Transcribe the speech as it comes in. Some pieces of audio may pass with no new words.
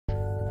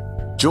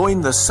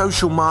Join the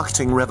social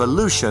marketing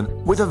revolution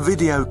with a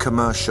video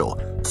commercial.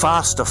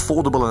 Fast,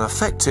 affordable and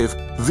effective,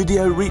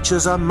 video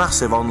reaches a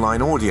massive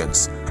online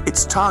audience.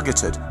 It's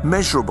targeted,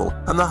 measurable,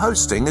 and the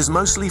hosting is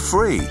mostly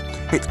free.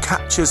 It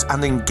captures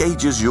and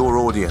engages your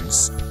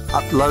audience.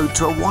 Upload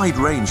to a wide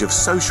range of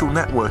social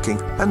networking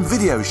and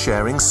video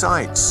sharing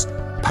sites.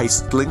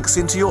 Paste links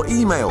into your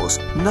emails,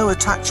 no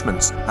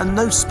attachments and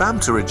no spam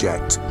to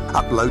reject.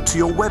 Upload to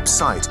your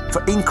website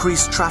for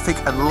increased traffic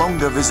and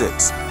longer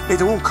visits.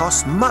 It all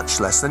costs much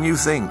less than you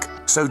think.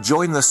 So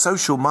join the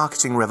social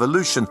marketing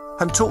revolution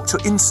and talk to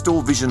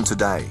Instorevision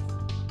today.